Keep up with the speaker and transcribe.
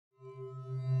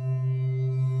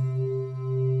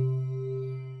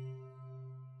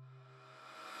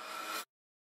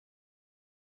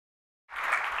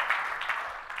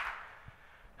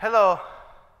Hello.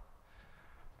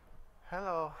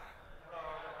 Hello.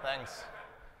 Thanks.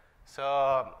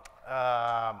 So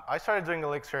I started doing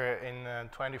Elixir in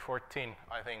 2014,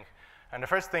 I think. And the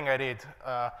first thing I did,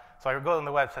 so I go on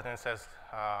the website and it says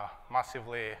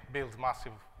build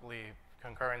massively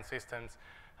concurrent systems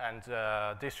and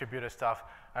distributed stuff.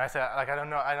 And I said, like, I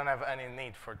don't have any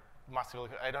need for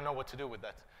massively, I don't know what to do with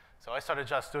that. So I started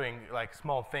just doing like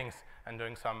small things and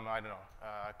doing some, I don't know,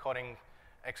 coding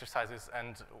exercises.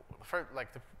 And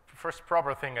the first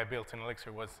proper thing I built in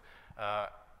Elixir was a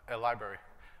library.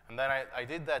 And then I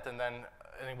did that, and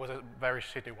it was a very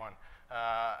shitty one.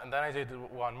 And then I did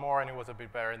one more, and it was a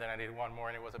bit better. And then I did one more,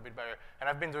 and it was a bit better. And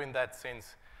I've been doing that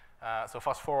since. So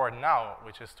fast forward now,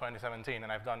 which is 2017,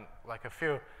 and I've done like a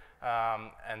few.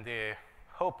 And the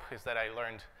hope is that I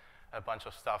learned a bunch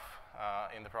of stuff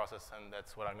in the process, and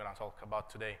that's what I'm going to talk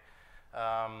about today.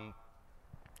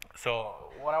 So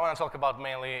what I want to talk about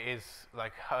mainly is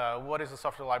like what is a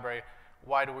software library?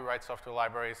 Why do we write software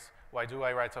libraries? Why do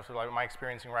I write software libraries? My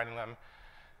experience in writing them,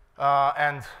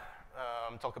 and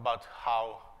talk about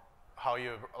how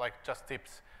you like just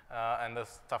tips and the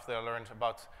stuff that I learned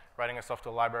about writing a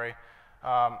software library.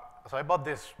 So I bought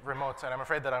this remote, and I'm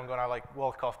afraid that I'm gonna like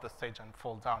walk off the stage and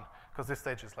fall down because this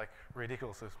stage is like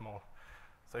ridiculously small.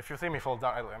 So if you see me fall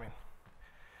down, I mean,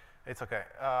 it's okay.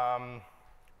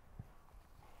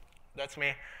 That's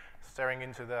me staring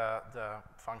into the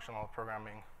functional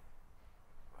programming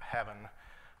heaven.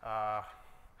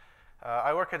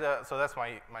 I work at so that's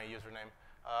my username.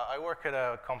 I work at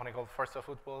a company called First of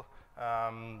Football.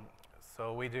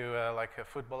 So we do like a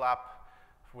football app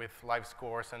with live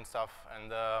scores and stuff.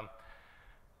 And I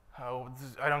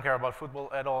don't care about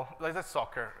football at all. Like that's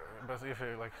soccer, but if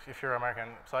you're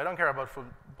American, so I don't care about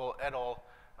football at all.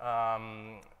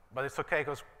 But it's okay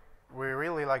because we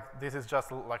really this is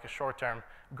just like a short-term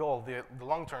goal. The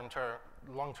long-term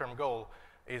goal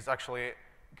is actually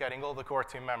getting all the core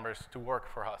team members to work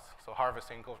for us. So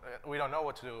harvesting, we don't know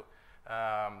what to do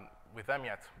with them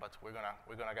yet, but we're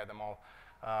gonna get them all.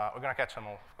 We're gonna catch them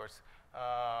all, of course.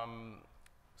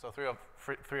 So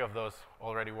three of those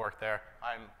already work there.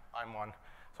 I'm one.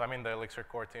 So I'm in the Elixir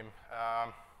core team.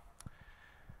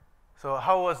 So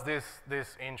how was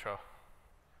this intro?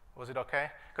 Was it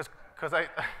okay? Because I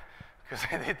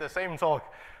did the same talk.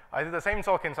 I did the same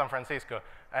talk in San Francisco,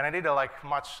 and I did a like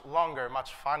much longer,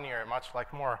 much funnier, much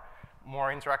like more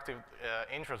interactive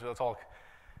intro to the talk.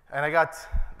 And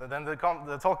then the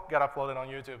talk got uploaded on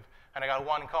YouTube, and I got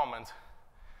one comment.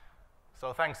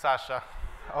 So thanks, Sasha.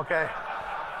 Okay.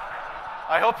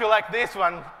 I hope you like this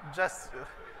one.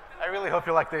 I really hope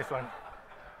you like this one.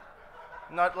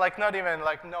 Not even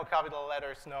like no capital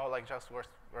letters, no like just worst.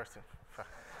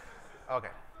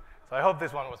 Okay. So I hope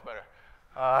this one was better.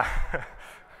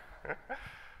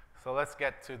 So let's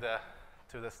get to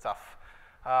the stuff.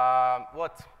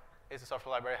 What is a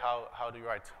software library? How do you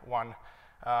write one?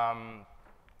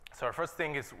 So our first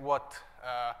thing is what.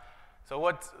 So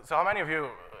how many of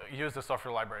you use the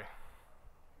software library?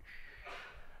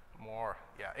 More.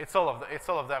 Yeah, it's all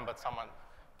of them, but someone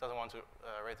doesn't want to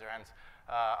raise their hands.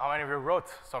 How many of you wrote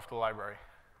software library?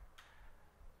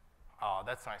 Oh,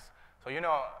 that's nice. So you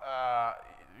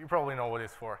probably know what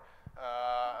it's for.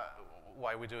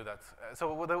 Why we do that.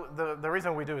 So the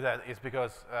reason we do that is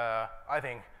because I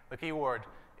think the key word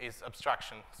is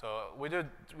abstraction. So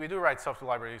we do write software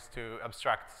libraries to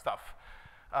abstract stuff.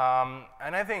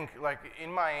 And I think like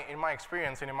in my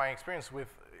experience with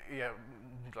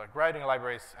like writing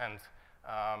libraries and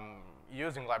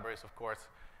using libraries, of course,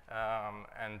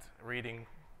 and reading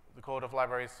the code of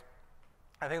libraries,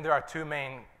 I think there are two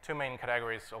main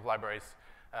categories of libraries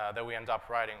that we end up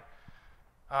writing.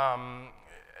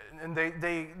 And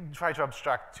they try to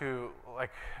abstract two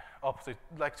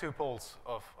two poles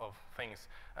of things.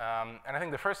 And I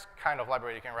think the first kind of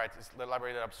library you can write is the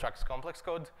library that abstracts complex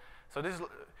code. So this is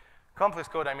complex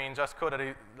code, I mean just code that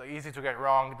is easy to get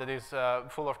wrong, that is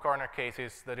full of corner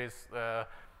cases, that is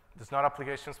that's not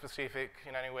application specific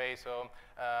in any way. So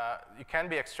it can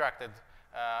be extracted,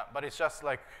 but it's just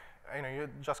like you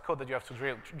just code that you have to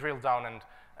drill down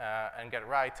and get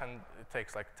right, and it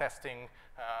takes like testing.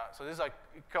 So this is like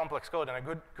complex code, and a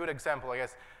good example, I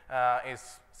guess,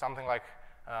 is something like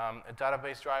a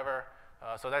database driver.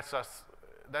 So that's just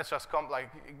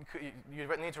you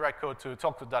need to write code to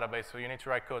talk to the database. So you need to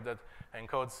write code that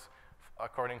encodes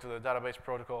according to the database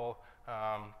protocol.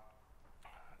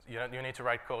 You need to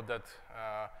write code that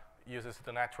uses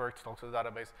the network to talk to the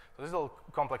database. So this is all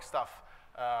complex stuff.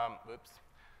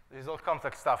 This is all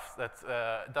complex stuff that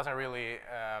doesn't really.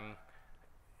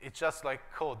 It's just like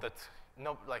code that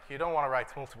you don't want to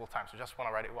write multiple times. You just want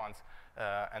to write it once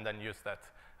and then use that.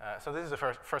 So this is the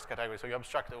first category. So you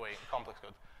abstract away complex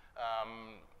code.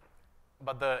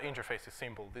 But the interface is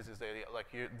simple. This is the idea. Like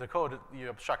the code you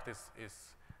abstract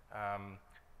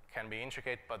can be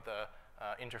intricate, but the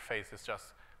interface is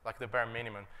just like the bare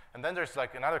minimum. And then there's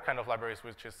like another kind of libraries,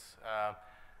 which is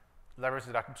libraries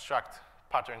that abstract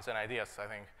patterns and ideas, I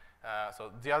think.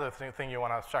 So the other thing you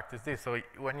want to abstract is this. So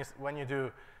when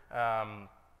you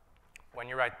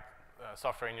write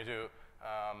software and you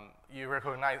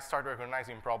start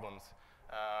recognizing problems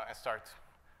and start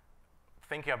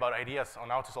thinking about ideas on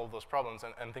how to solve those problems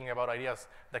and thinking about ideas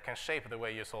that can shape the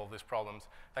way you solve these problems,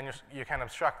 then you can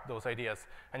abstract those ideas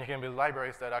and you can build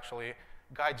libraries that actually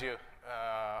guide you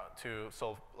to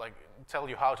tell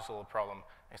you how to solve a problem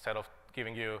instead of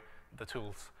giving you the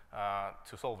tools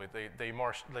to solve it.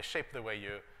 They shape the way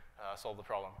you solve the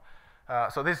problem.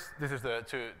 So this is the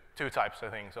two types, I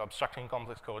think. So abstracting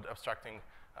complex code, abstracting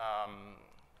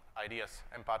ideas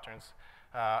and patterns.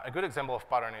 A good example of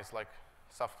pattern is like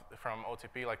stuff from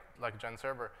OTP, like Gen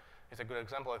Server, is a good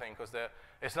example, I think, because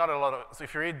it's not a lot of. So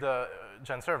if you read the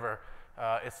Gen Server,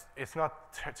 it's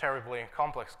not terribly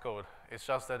complex code. It's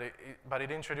just that but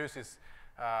it introduces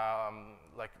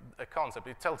like a concept.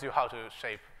 It tells you how to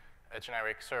shape a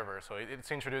generic server. So it's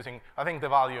introducing. I think the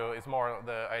value is more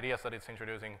the ideas that it's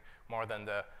introducing more than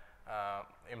the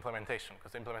implementation,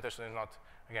 because the implementation is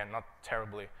not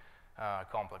terribly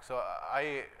complex. So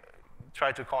I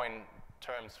tried to coin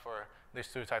terms for these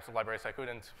two types of libraries. I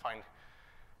couldn't find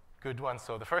good ones.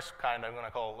 So the first kind I'm going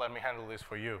to call "Let me handle this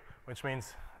for you," which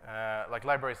means like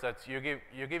libraries that you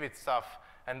give it stuff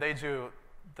and they do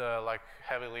the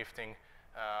heavy lifting,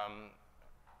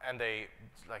 and they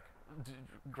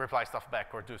reply stuff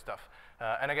back or do stuff.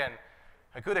 And again,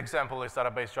 a good example is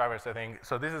database drivers, I think.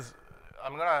 So this is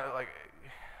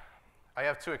I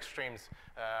have two extremes.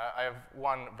 I have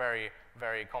one very,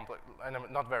 very complex,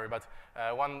 not very, but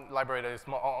one library that is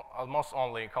almost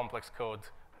only complex code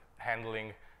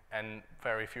handling and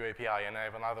very few API, and I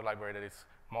have another library that is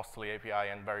mostly API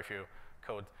and very few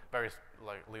code, very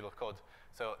little code.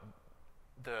 So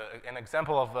an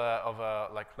example of a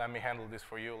let me handle this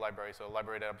for you library, so a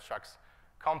library that abstracts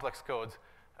complex code,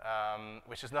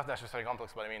 which is not necessarily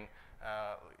complex, but I mean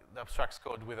abstracts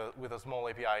code with a small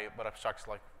API, but abstracts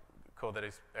code that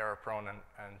is error-prone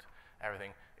and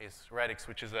everything, is Redis,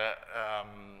 which is a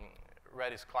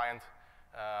Redis client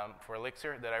for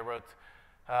Elixir that I wrote.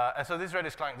 And so this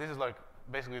Redis client, this is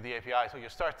basically the API. So you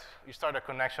start a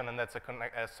connection, and that's a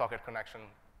socket connection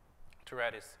to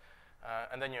Redis,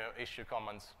 and then you issue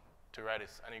commands to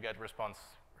Redis, and you get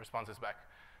responses back.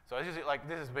 So this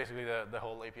is basically the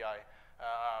whole API,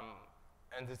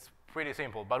 and it's pretty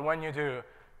simple. But when you do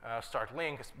start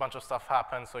link, a bunch of stuff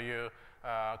happens. So you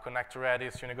connect to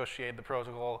Redis, you negotiate the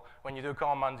protocol. When you do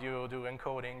command, you do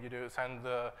encoding, you do send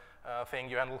the thing,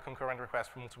 you handle concurrent requests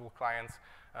from multiple clients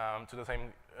to the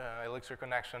same Elixir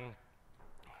connection.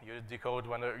 You decode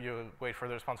when you wait for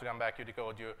the response to come back, you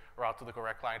decode, you route to the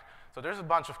correct client. So there's a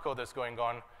bunch of code that's going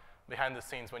on behind the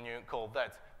scenes when you call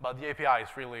that. But the API is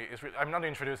really I'm not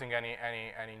introducing any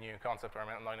new concept, or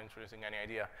I'm not introducing any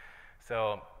idea.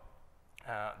 So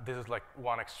this is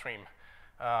one extreme.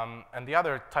 And the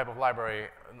other type of library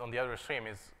on the other extreme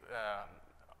is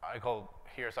I call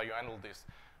here's how you handle this,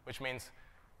 which means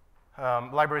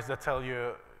libraries that tell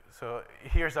you, so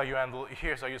here's how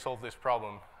you solve this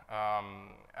problem.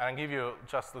 And give you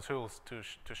just the tools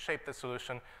to shape the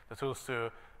solution, the tools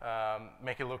to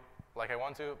make it look like I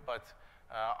want to, but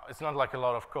it's not a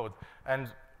lot of code. And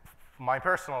my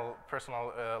personal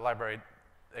library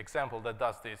example that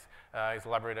does this is a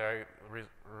library that I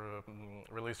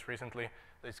released recently.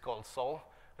 It's called Saul.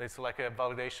 It's like a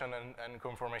validation and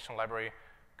confirmation library,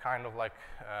 kind of like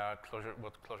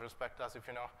what ClojureSpec does, if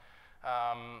you know.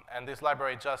 And this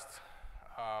library just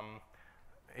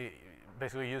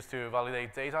basically used to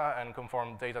validate data and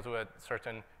conform data to a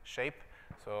certain shape.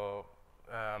 So,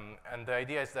 and the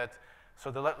idea is that,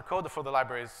 so the code for the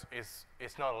library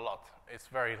is not a lot. It's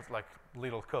very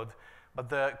little code. But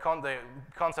the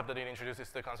concept that it introduces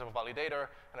is the concept of validator,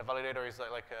 and a validator is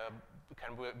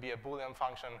can be a Boolean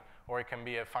function, or it can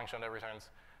be a function that returns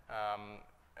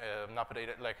an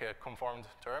updated, a conformed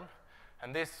term.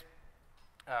 And this,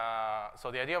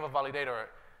 so the idea of a validator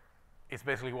is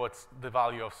basically what's the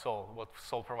value of Saul, what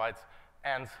Saul provides,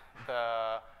 and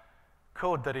the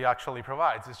code that it actually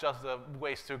provides is just the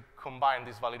ways to combine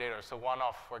these validators. So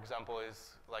one-off, for example,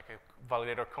 is like a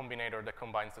validator combinator that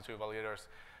combines the two validators.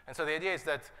 And so the idea is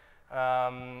that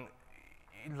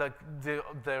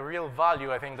the real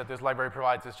value I think that this library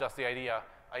provides is just the idea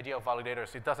of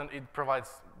validators. It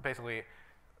provides basically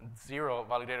zero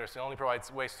validators. It only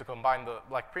provides ways to combine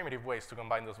primitive ways to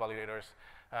combine those validators.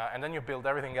 And then you build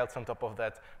everything else on top of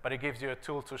that, but it gives you a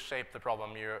tool to shape the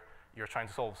problem you're trying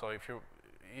to solve. So if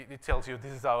it tells you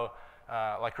this is how,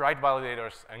 like write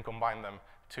validators and combine them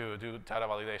to do data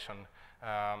validation.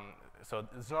 So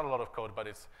it's not a lot of code, but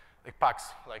it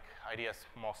packs like ideas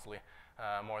mostly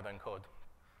more than code.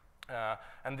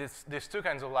 And these two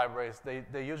kinds of libraries,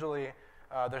 they usually,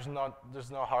 there's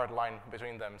no hard line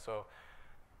between them. So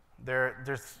they're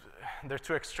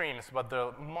two extremes, but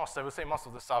I would say most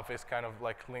of the stuff is kind of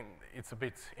like it's a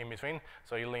bit in between.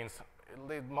 So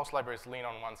most libraries lean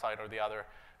on one side or the other,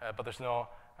 but there's no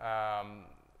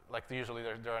like usually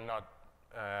they're not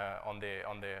on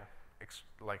the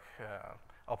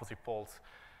opposite poles.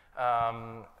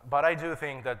 But I do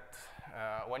think that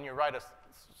when you write a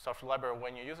software library,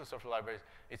 when you use a software library,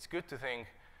 it's good to think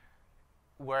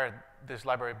where this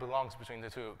library belongs between the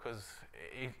two, because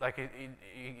it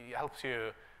helps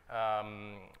you, I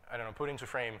don't know, put into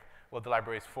frame what the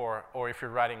library is for, or if you're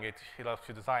writing it, it helps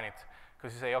you design it.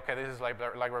 Because you say, okay, this is a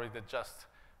library that just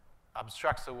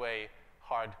abstracts away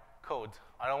hard code.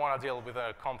 I don't want to deal with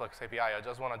a complex API. I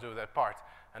just want to do that part.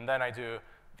 And then I do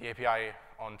the API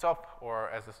on top, or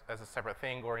as a separate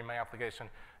thing, or in my application.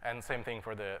 And same thing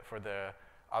for the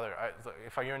other.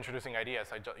 If you're introducing ideas,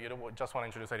 you don't just want to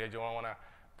introduce ideas. You don't want to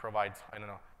provide, I don't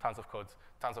know, tons of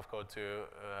code to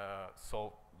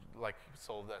solve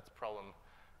that problem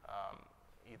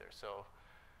either. So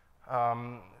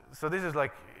this is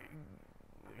like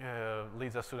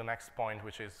leads us to the next point,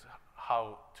 which is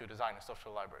how to design a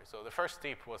software library. So the first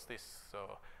tip was this.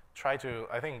 So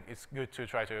I think it's good to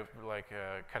try to like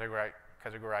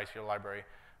categorize your library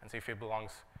and see if it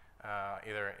belongs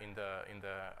either in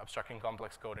the abstracting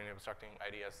complex code and abstracting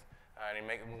ideas, and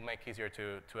it will make easier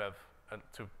to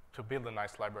build a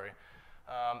nice library.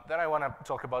 Then I want to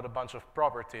talk about a bunch of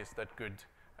properties that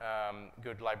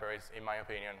good libraries, in my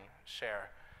opinion,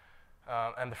 share.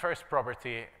 And the first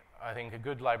property, I think a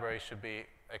good library should be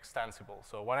extensible.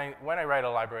 So when I write a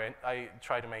library, I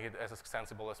try to make it as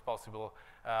extensible as possible,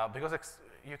 because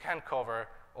you can't cover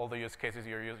all the use cases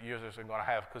your users are going to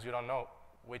have, because you don't know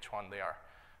which one they are.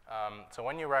 So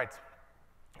when you write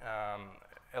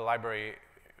a library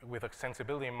with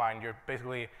extensibility in mind, you're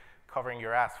basically covering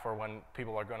your ass for when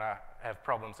people are going to have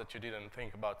problems that you didn't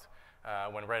think about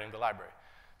when writing the library.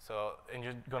 So, and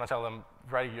you're going to tell them,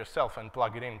 write it yourself and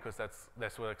plug it in, because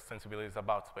that's what extensibility is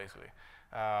about, basically.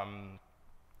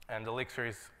 And Elixir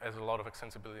has a lot of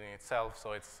extensibility in itself,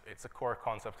 so it's a core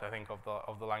concept, I think,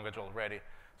 of the language already.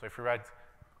 So if you write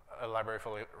a library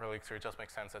for Elixir, it just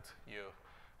makes sense that you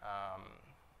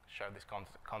share this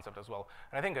concept as well.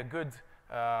 And I think a good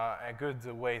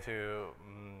way to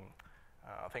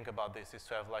think about this is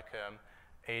to have like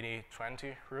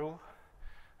 80-20 rule,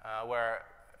 where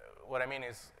what I mean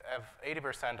is have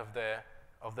 80%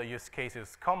 of the use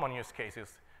cases, common use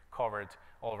cases, covered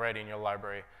already in your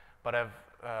library, but have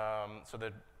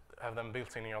them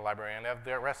built in your library, and have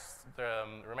the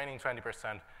remaining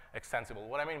 20% extensible.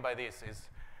 What I mean by this is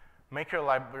make your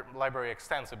library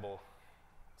extensible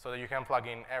so that you can plug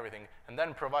in everything, and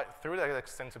then provide, through that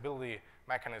extensibility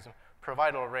mechanism,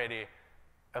 provide already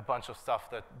a bunch of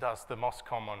stuff that does the most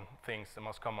common things, the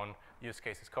most common use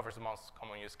cases, covers the most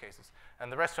common use cases.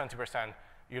 And the rest 20%,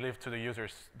 you leave to the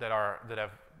users that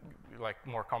have like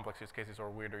more complex use cases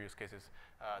or weirder use cases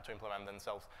to implement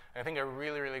themselves. And I think a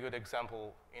really, really good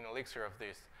example in Elixir of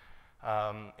this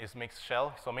is mixed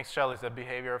shell. So mixed shell is a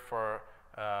behavior for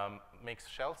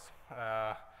mixed shells.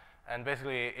 And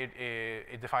basically,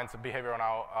 it defines a behavior on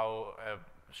how a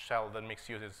shell that Mix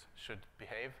uses should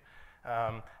behave.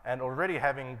 And already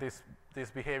having this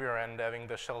behavior and having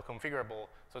the shell configurable,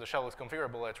 so the shell is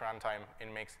configurable at runtime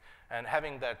in Mix, and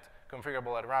having that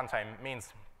configurable at runtime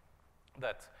means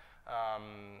that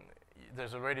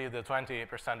there's already the 20%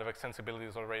 of extensibility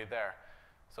is already there.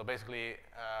 So basically,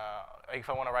 if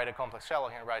I want to write a complex shell,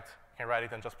 I can write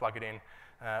it and just plug it in.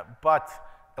 But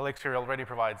Elixir already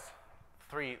provides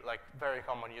 3 like very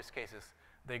common use cases.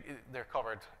 They're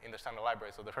covered in the standard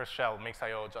library. So the first shell,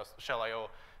 mix.io, shell.io,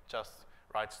 just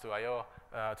writes to I/O,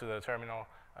 to the terminal.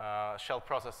 Shell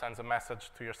process sends a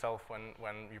message to yourself when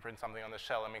you print something on the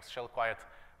shell, and makes shell quiet,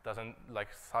 doesn't like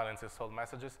silences all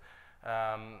messages.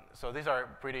 So these are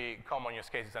pretty common use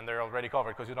cases, and they're already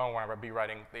covered, because you don't want to be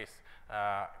writing this,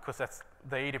 because that's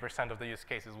the 80% of the use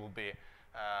cases will be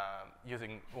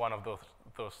using one of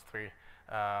those 3.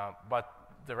 But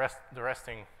the rest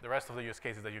of the use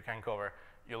cases that you can cover,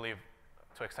 you leave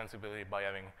to extensibility by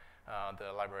having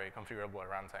the library configurable at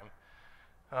runtime.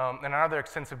 And another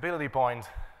extensibility point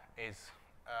is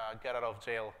get out of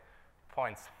jail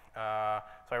points. So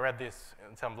I read this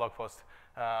in some blog post,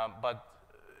 but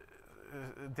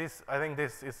I think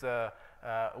this is a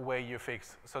way you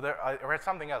fix. So I read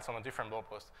something else on a different blog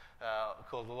post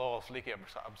called the law of leaky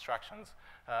abstractions.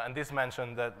 And this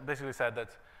mentioned that, basically said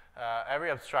that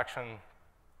every abstraction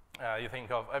you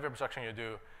think of, every abstraction you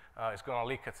do is going to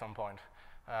leak at some point,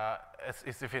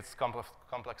 if it's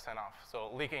complex enough.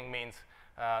 So leaking means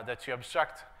that you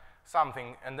abstract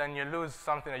something and then you lose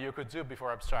something that you could do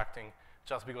before abstracting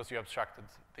just because you abstracted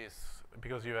this,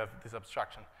 because you have this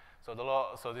abstraction. So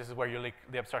so this is where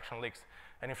the abstraction leaks.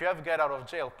 And if you have get out of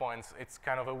jail points, it's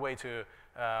kind of a way to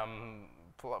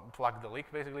plug the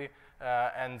leak, basically.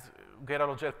 And get out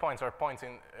of jail points are points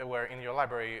where in your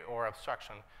library or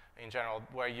abstraction in general,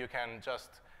 where you can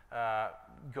just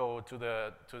go to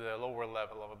the lower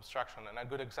level of abstraction. And a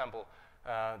good example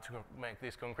to make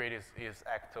this concrete is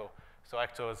Ecto. So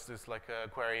Ecto is this like a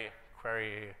query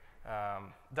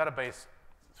database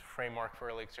framework for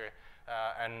Elixir.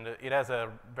 And it has a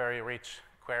very rich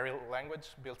query language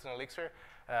built in Elixir.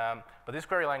 But this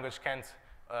query language can't,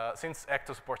 since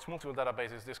Ecto supports multiple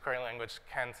databases, this query language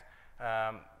can't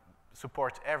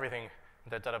support everything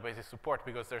that databases support,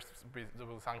 because there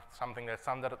will be something that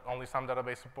only some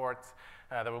database supports.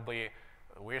 There will be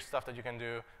weird stuff that you can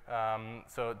do.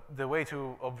 So the way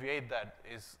to obviate that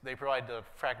is they provide the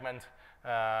fragment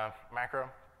macro,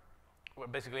 where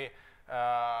basically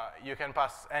you can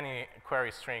pass any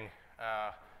query string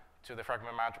to the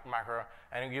fragment macro,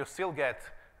 and you still get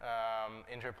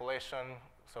interpolation,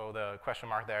 so the question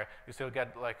mark there, you still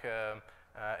get like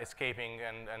escaping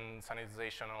and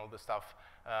sanitization and all this stuff.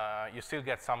 You still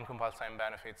get some compile time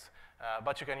benefits,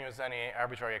 but you can use any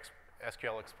arbitrary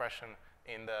SQL expression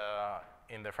in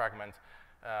the fragment.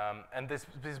 And this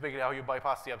is basically how you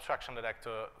bypass the abstraction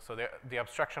detector. So the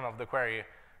abstraction of the query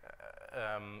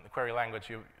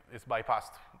language is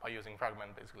bypassed by using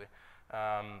fragment, basically.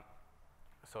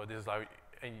 So this is how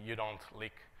you don't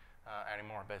leak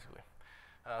anymore, basically.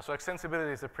 So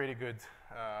extensibility is a pretty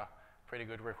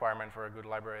good requirement for a good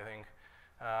library, I think.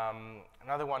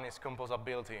 Another one is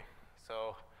composability.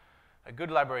 So a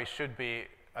good library should be,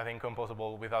 I think,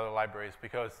 composable with other libraries,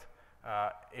 because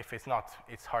if it's not,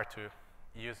 it's hard to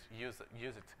use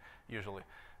it usually.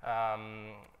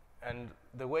 And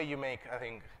the way you make, I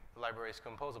think, libraries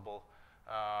composable,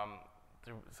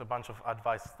 there's a bunch of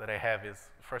advice that I have. Is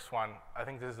first one, I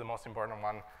think this is the most important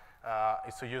one,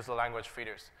 is to use the language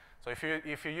feeders. So if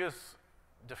you use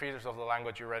the feeders of the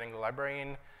language you're writing the library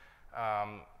in,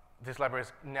 this library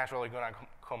is naturally going to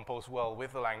compose well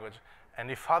with the language.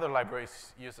 And if other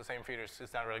libraries use the same feeders,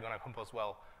 it's not really going to compose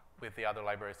well with the other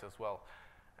libraries as well.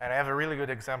 And I have a really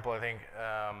good example, I think,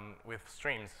 with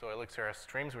streams. So Elixir has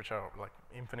streams, which are like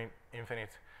infinite,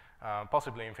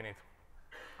 possibly infinite,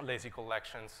 lazy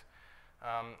collections.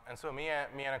 And so me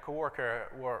and a coworker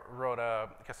wrote a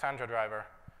Cassandra driver.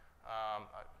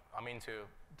 I'm into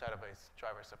database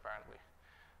drivers, apparently.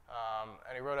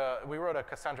 And we wrote a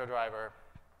Cassandra driver,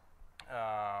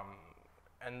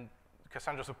 and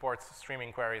Cassandra supports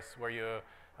streaming queries, where you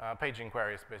paging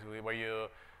queries, basically, where you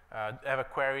have a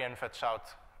query and fetch out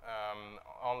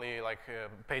only like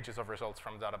pages of results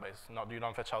from the database. You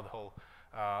don't fetch out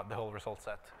the whole result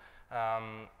set.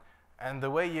 And the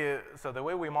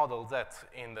way we model that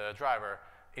in the driver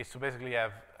is to basically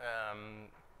have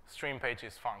stream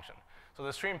pages function. So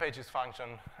the stream pages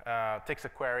function takes a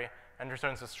query and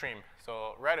returns a stream.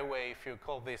 So right away, if you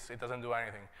call this, it doesn't do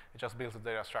anything. It just builds a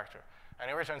data structure. And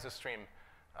it returns a stream.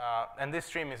 And this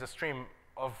stream is a stream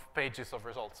of pages of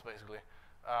results, basically.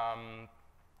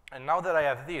 And now that I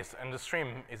have this, and the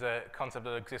stream is a concept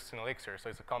that exists in Elixir, so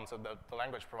it's a concept that the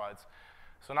language provides.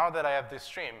 So now that I have this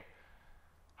stream,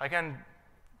 I can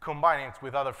combine it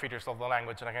with other features of the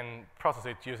language, and I can process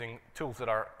it using tools that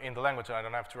are in the language, and I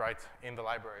don't have to write in the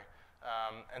library.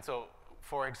 And so,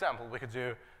 for example, we could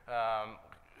do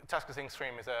task-async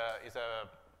stream is a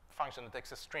function that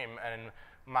takes a stream and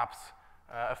maps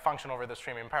a function over the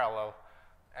stream in parallel.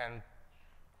 And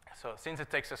so since it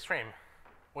takes a stream,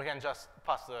 we can just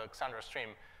pass the Cassandra stream,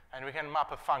 and we can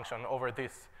map a function over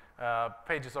these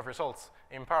pages of results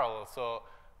in parallel. So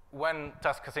when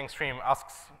task-async stream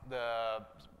asks the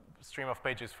stream of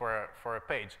pages for a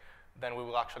page, then we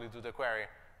will actually do the query,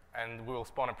 and we will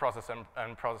spawn a process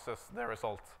and process the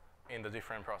result in the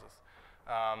different process.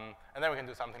 And then we can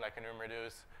do something like enumerate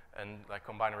reduce and like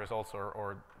combine results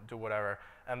or do whatever.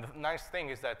 And the nice thing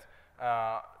is that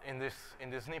in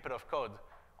this snippet of code,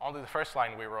 only the first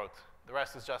line we wrote. The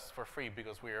rest is just for free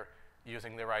because we're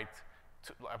using the right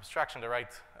abstraction, the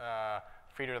right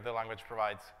feeder the language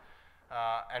provides.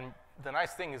 And the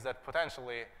nice thing is that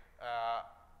potentially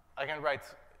I can write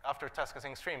after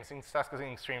task-async stream, since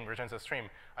task-async stream returns a stream,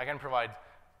 I can provide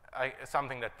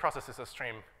something that processes a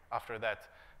stream after that.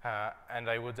 And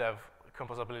I would have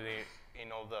composability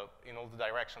in all the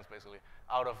directions, basically,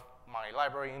 out of my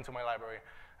library into my library.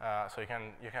 So you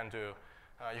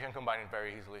can combine it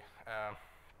very easily.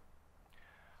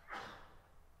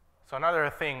 So another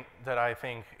thing that I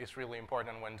think is really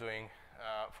important when doing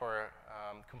for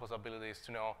composability is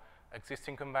to know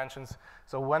existing conventions.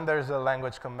 So when there's a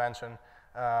language convention,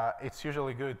 it's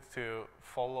usually good to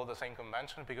follow the same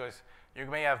convention because you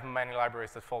may have many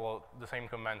libraries that follow the same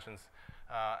conventions,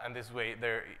 and this way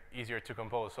they're easier to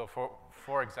compose. So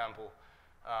for example,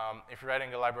 if you're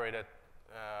writing a library that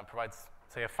provides,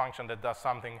 say, a function that does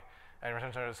something and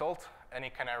returns a result, and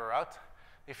it can error out,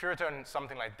 if you return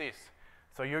something like this,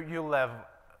 so you'll have,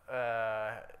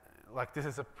 like this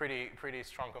is a pretty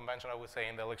strong convention, I would say,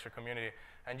 in the Elixir community,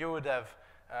 and you would have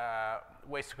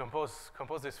ways to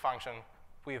compose this function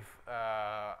with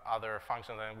other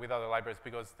functions and with other libraries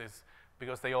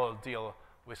because they all deal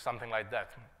with something like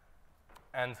that.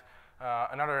 And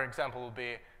another example would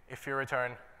be if you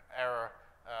return error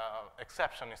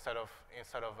exception instead of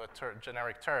a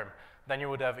generic term, then you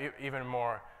would have even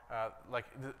more,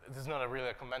 this is not really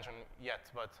a convention yet,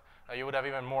 but you would have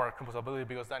even more composability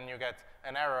because then you get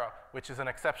an error, which is an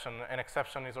exception. An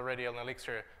exception is already an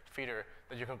Elixir feature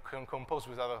that you can compose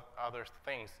with other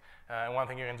things. And one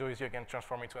thing you can do is you can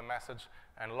transform it to a message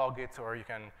and log it, or you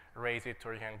can raise it,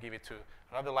 or you can give it to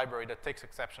another library that takes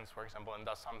exceptions, for example, and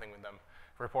does something with them,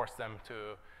 reports them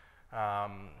to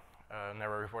an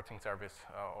error reporting service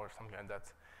or something like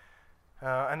that.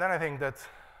 And then I think that,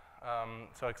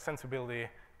 so extensibility,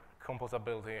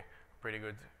 composability, pretty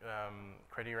good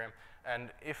criteria.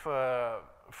 And if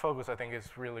focus, I think,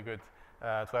 is really good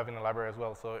to have in a library as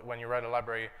well. So when you write a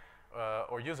library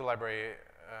or use a library,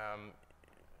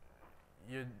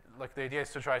 the idea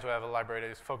is to try to have a library that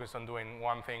is focused on doing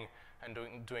one thing and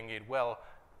doing it well.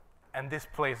 And this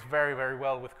plays very, very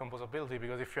well with composability,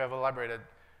 because if you have a library that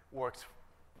works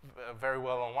very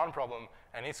well on one problem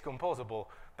and it's composable,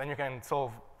 then you can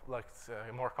solve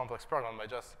a more complex problem by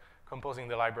just composing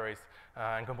the libraries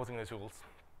and composing the tools,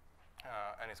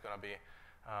 and it's going to be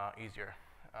easier.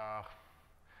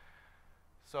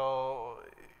 So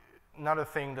another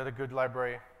thing that a good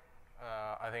library,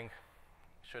 I think,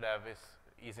 should have is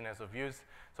easiness of use.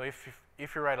 So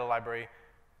if you write a library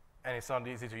and it's not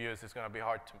easy to use, it's going to be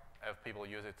hard to have people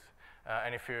use it.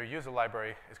 And if you use a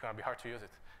library, it's going to be hard to use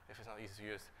it if it's not easy to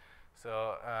use.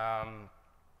 So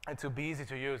and to be easy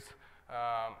to use,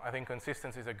 I think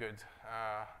consistency is a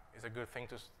good thing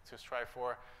to strive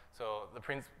for. So the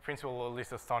principle of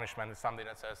least astonishment is something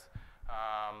that says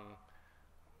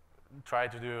try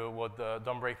to do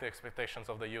don't break the expectations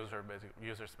of the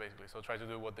users basically. So try to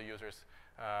do what the users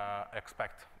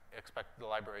expect the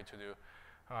library to do.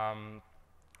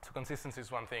 So consistency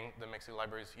is one thing that makes the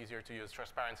libraries easier to use.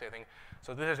 Transparency, I think.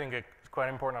 So this is, I think, a quite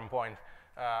important point.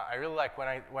 I really like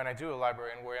when I do a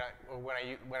library, and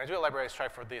when I do a library, I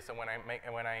strive for this, and when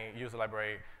I use a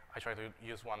library, I try to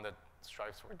use one that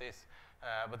strives for this.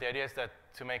 But the idea is that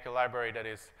to make a library that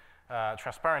is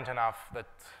transparent enough,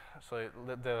 so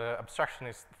the abstraction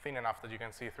is thin enough that you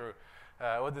can see through.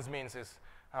 What this means is,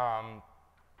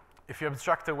 if you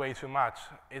abstract away too much,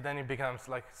 then it becomes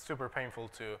super painful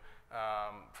to,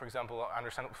 for example,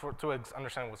 understand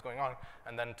what's going on,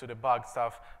 and then to debug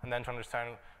stuff, and then to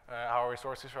understand how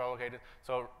resources are allocated.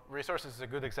 So resources is a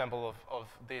good example of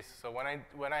this. So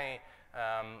when I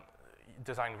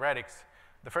designed Redix,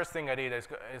 the first thing I did is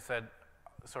said,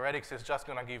 so Redix is just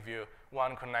going to give you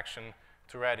one connection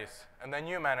to Redis, and then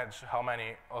you manage how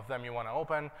many of them you want to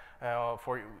open,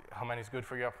 how many is good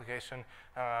for your application.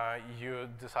 You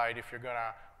decide if you're going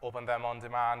to open them on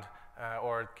demand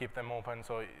or keep them open.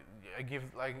 So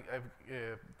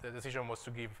the decision was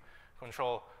to give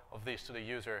control of this to the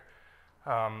user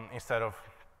instead of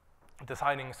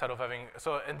having.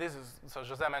 So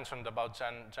Jose mentioned about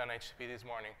Gen HTTP this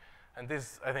morning, and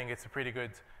this, I think, it's a pretty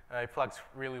good. It plugs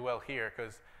really well here,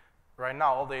 because right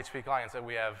now all the HTTP clients that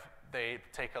we have, they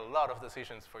take a lot of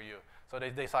decisions for you. So they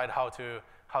decide how to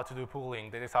do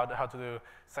pooling. They decide how to do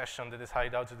session. They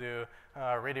decide how to do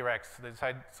redirects. They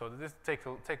decide. So they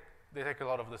take a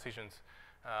lot of decisions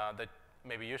that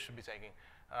maybe you should be taking.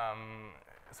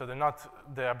 So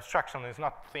the abstraction is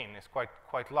not thin. It's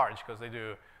quite large, because they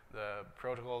do the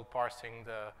protocol parsing,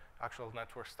 the actual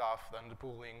network stuff, then the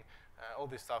pooling, all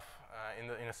this stuff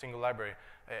in a single library.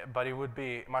 But it would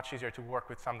be much easier to work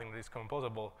with something that is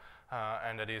composable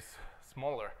and that is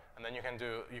smaller, and then you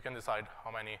can decide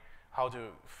how to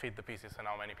fit the pieces and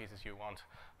how many pieces you want,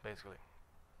 basically.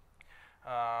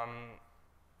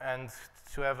 And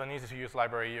to have an easy-to-use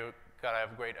library, you gotta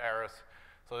have great errors.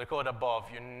 So the code above,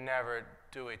 you never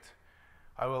do it.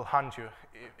 I will hunt you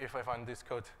if I find this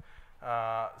code.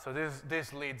 So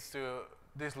this leads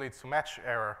to match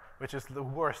error, which is the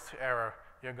worst error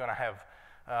you're gonna have,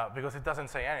 because it doesn't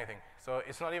say anything. So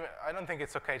it's not even. I don't think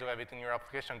it's okay to have it in your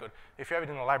application code. If you have it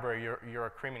in a library, you're a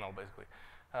criminal basically.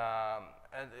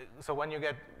 So when you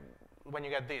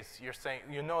get this, you're saying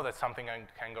you know that something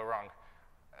can go wrong,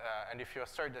 and if you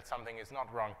assert that something is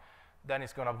not wrong, then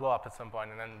it's gonna blow up at some point,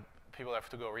 and then people have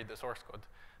to go read the source code.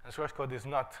 And source code is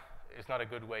not a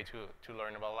good way to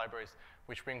learn about libraries,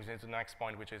 which brings me to the next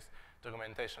point, which is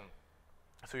documentation.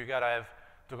 So you gotta have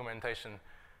documentation.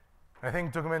 I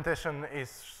think documentation is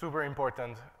super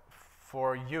important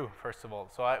for you, first of all.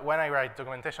 So when I write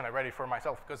documentation, I write it for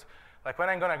myself, because like when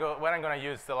I'm gonna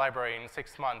use the library in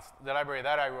 6 months, the library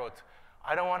that I wrote,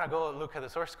 I don't wanna go look at the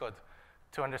source code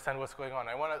to understand what's going on.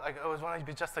 I always wanna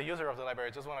be just a user of the library.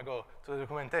 I just wanna go to the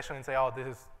documentation and say, oh,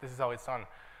 this is how it's done.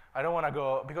 I don't wanna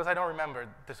go, because I don't remember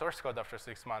the source code after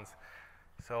 6 months.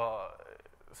 So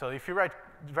if you write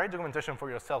documentation for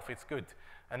yourself, it's good.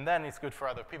 And then it's good for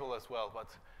other people as well,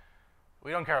 but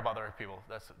we don't care about other people.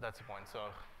 That's the point.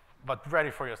 So, but write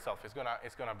it for yourself. It's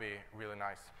gonna be really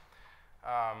nice.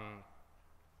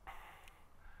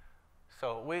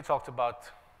 So we talked about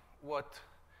what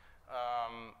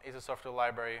is a software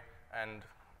library and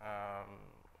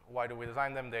why do we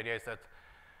design them. The idea is that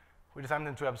we design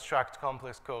them to abstract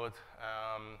complex code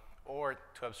or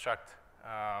to abstract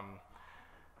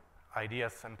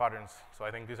ideas and patterns. So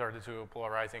I think these are the two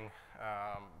polarizing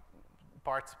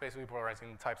parts, basically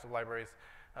polarizing types of libraries.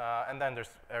 And then there's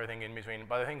everything in between.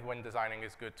 But I think when designing,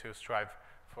 it's good to strive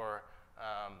for,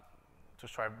 to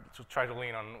try to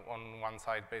lean on one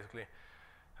side, basically.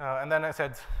 And then I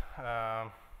said, I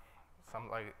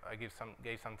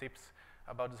gave some tips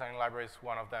about designing libraries.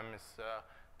 One of them is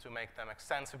to make them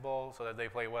extensible so that they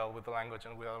play well with the language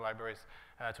and with other libraries.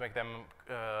 To make them,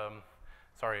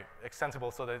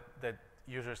 extensible so that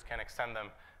users can extend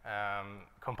them.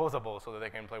 Composable so that they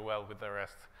can play well with the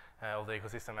rest of the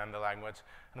ecosystem and the language.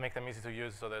 And make them easy to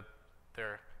use so that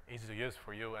they're easy to use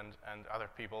for you and other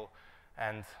people.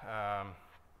 And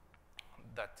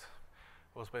that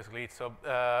was basically it. So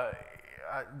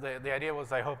the idea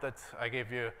was, I hope that I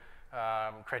gave you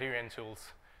criterion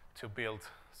tools to build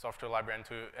software library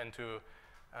and to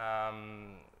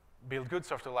build good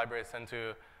software libraries and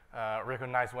to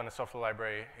recognize when a software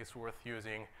library is worth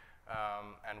using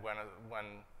and when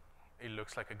it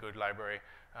looks like a good library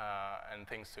and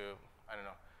things to, I don't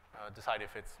know, decide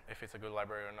if it's a good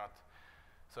library or not,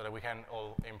 so that we can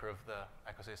all improve the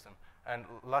ecosystem. And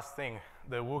last thing,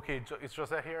 the Wookiee, is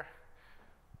Jose here?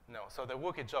 No, so the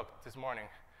Wookiee joke this morning,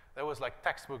 that was like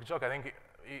textbook joke. I think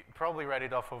he probably read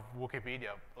it off of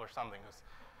Wikipedia or something.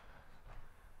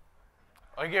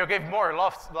 You gave more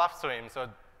laughs to him, so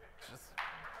just.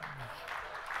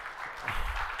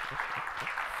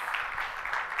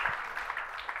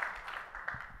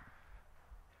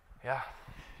 Yeah.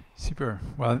 Super.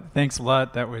 Well, thanks a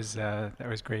lot. That was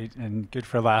great and good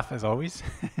for a laugh as always.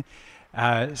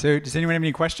 So does anyone have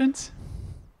any questions?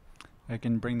 I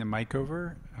can bring the mic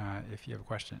over if you have a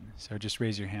question. So just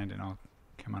raise your hand and I'll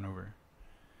come on over.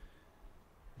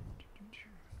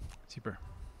 Super.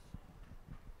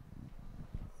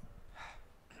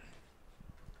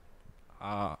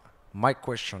 My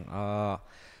question.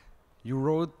 You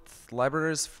wrote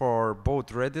libraries for both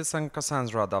Redis and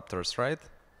Cassandra adapters, right?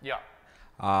 Yeah.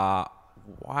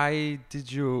 Why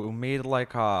did you make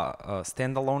like a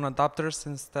standalone adapters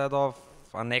instead of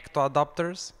an Ecto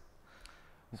adapters?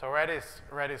 So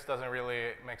Redis doesn't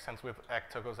really make sense with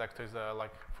Ecto, because Ecto is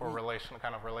like for relational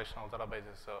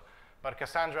databases. So, but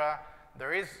Cassandra,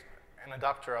 there is an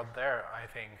adapter out there, I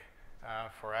think,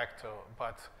 for Ecto,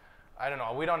 but I don't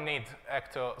know. We don't need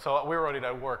Ecto. So we wrote it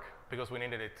at work because we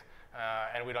needed it,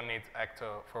 and we don't need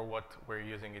Ecto for what we're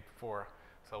using it for.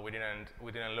 So we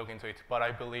didn't look into it. But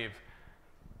I believe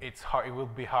it's hard. It will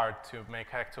be hard to make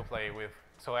Ecto play with.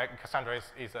 So Cassandra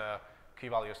is a key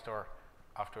value store,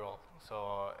 after all.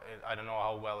 So I don't know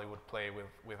how well it would play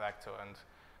with Ecto, and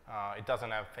it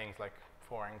doesn't have things like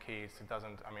foreign keys. It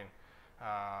doesn't. I mean,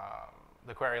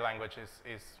 the query language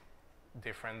is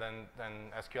different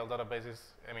than SQL databases.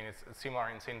 I mean, it's similar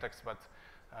in syntax, but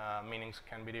meanings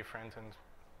can be different, and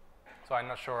so I'm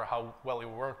not sure how well it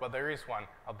will work. But there is one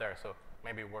out there, so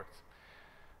maybe it works.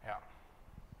 Yeah.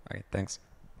 Okay, thanks.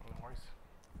 No worries.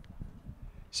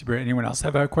 Super. Anyone else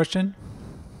have a question?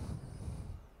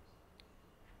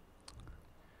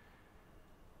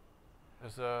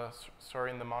 There's a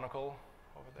sorry in the monocle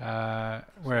over there.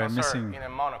 Where I'm missing. In a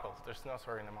monocle. There's no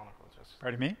sorry in the monocle. Just.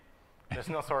 Pardon me? There's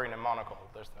no sorry in a monocle.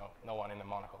 There's no one in the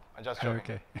monocle. I'm just joking.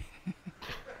 Okay.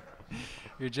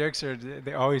 Your jokes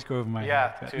they always go over my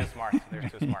head. Yeah, too smart. They're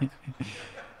too smart.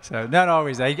 So not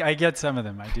always. I get some of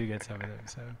them. I do get some of them.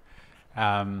 So,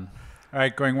 all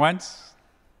right, going once,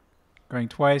 going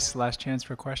twice. Last chance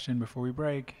for a question before we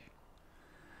break.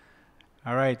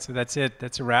 All right, so that's it.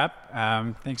 That's a wrap.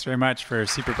 Thanks very much for a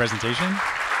super presentation.